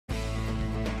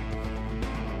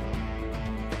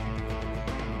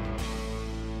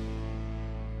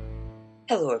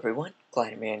Hello everyone,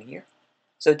 Gliderman here.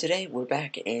 So today we're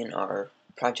back in our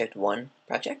Project 1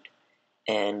 project,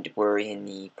 and we're in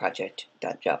the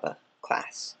project.java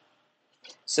class.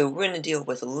 So we're going to deal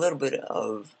with a little bit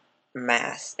of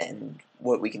math and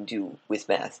what we can do with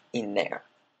math in there.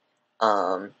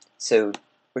 So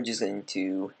we're just going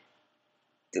to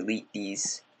delete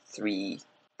these three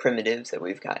primitives that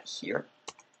we've got here,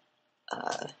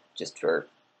 just for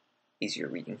easier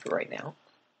reading for right now.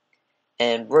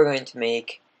 And we're going to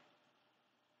make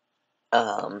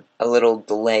a little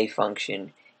delay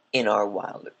function in our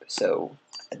while loop. So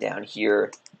down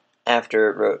here,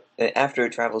 after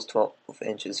it travels 12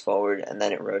 inches forward and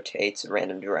then it rotates a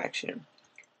random direction,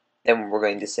 then we're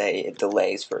going to say it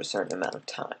delays for a certain amount of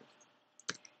time.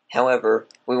 However,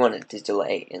 we want it to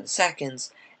delay in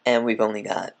seconds, and we've only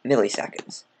got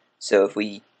milliseconds. So if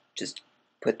we just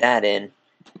put that in,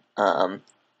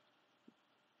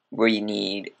 we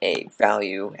need a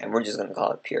value, and we're just going to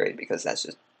call it period because that's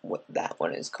just what that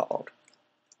one is called.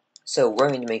 So we're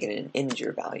going to make it an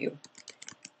integer value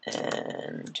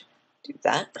and do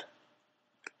that.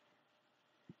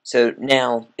 So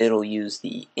now it'll use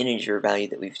the integer value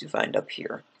that we've defined up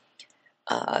here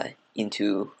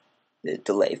into the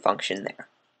delay function there.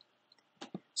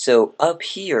 So up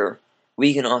here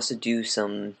we can also do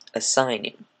some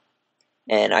assigning,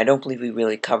 and I don't believe we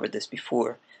really covered this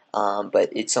before, but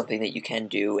it's something that you can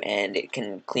do, and it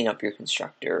can clean up your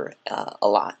constructor a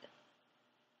lot.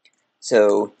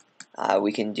 So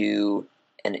we can do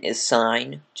an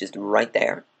assign just right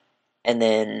there, and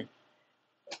then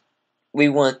we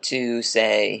want to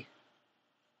say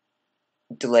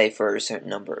delay for a certain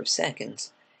number of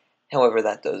seconds. However,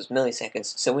 that does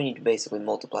milliseconds, so we need to basically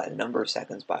multiply the number of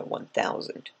seconds by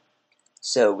 1000.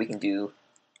 So we can do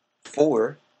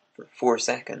 4 for 4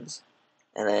 seconds,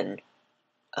 and then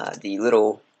the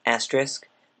little asterisk,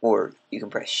 or you can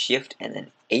press shift and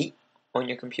then 8 on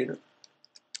your computer,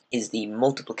 is the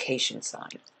multiplication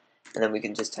sign, and then we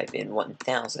can just type in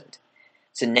 1000.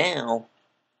 So now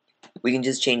we can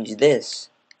just change this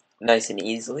nice and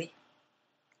easily.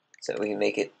 So we can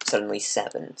make it suddenly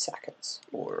 7 seconds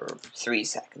or 3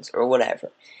 seconds or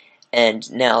whatever, and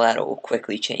now that'll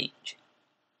quickly change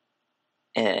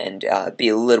and be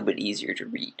a little bit easier to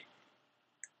read.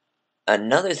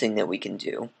 Another thing that we can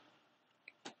do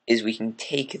is we can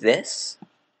take this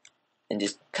and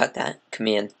just cut that,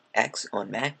 Command X on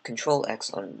Mac, Control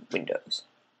X on Windows,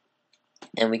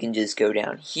 and we can just go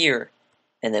down here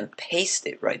and then paste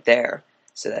it right there.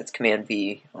 So that's Command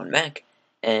V on Mac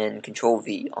and Control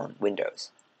V on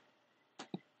Windows.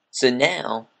 So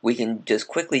now we can just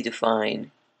quickly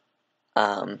define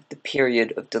the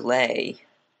period of delay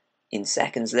in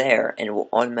seconds there, and it will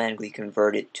automatically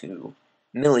convert it to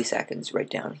milliseconds right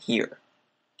down here.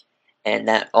 And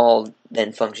that all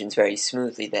then functions very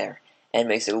smoothly there and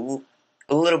makes it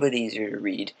a little bit easier to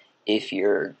read if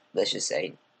you're, let's just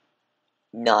say,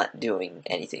 not doing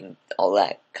anything all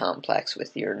that complex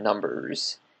with your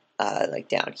numbers, like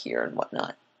down here and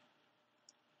whatnot.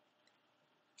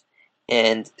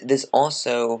 And this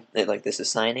also, like this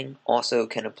assigning, also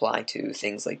can apply to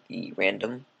things like the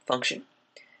random function.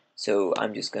 So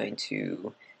I'm just going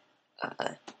to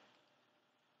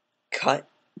cut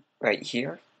right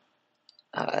here,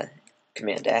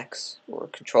 Command X or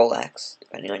Control X,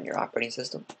 depending on your operating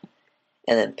system,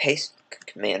 and then paste,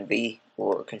 Command V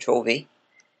or Control V.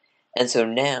 And so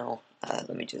now,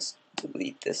 let me just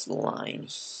delete this line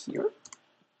here,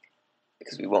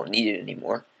 because we won't need it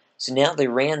anymore. So now the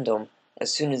random,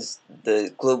 as soon as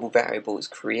the global variable is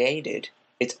created,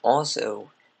 it's also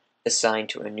assigned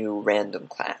to a new random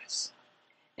class.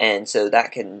 And so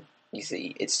that can, you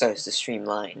see, it starts to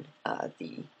streamline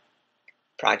the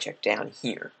project down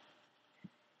here.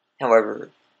 However,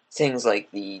 things like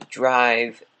the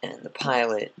drive and the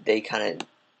pilot, they kind of,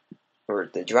 or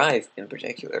the drive in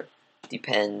particular,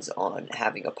 depends on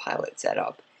having a pilot set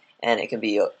up, and it can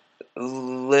be a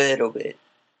little bit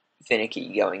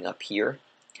finicky going up here,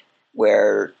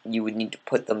 where you would need to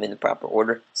put them in the proper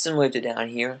order, similar to down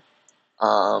here,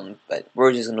 but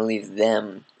we're just going to leave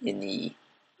them in the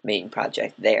main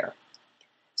project there.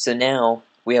 So now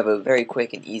we have a very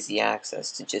quick and easy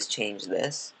access to just change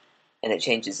this, and it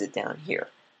changes it down here.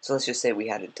 So let's just say we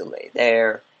had a delay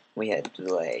there, we had a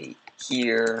delay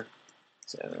here,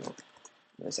 so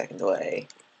a second delay,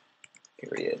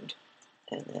 period,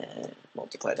 and then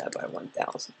multiply that by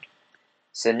 1000.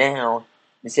 So now,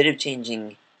 instead of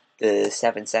changing the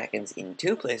 7 seconds in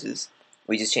 2 places,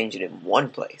 we just change it in 1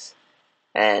 place.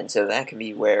 And so that can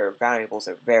be where variables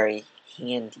are very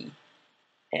handy,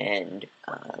 and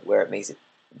where it makes it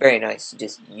very nice to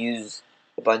just use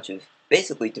a bunch of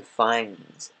basically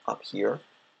defines up here,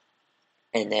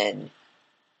 and then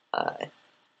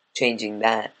changing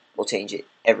that will change it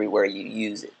everywhere you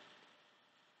use it.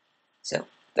 So,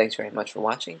 thanks very much for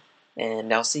watching,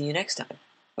 and I'll see you next time.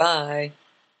 Bye!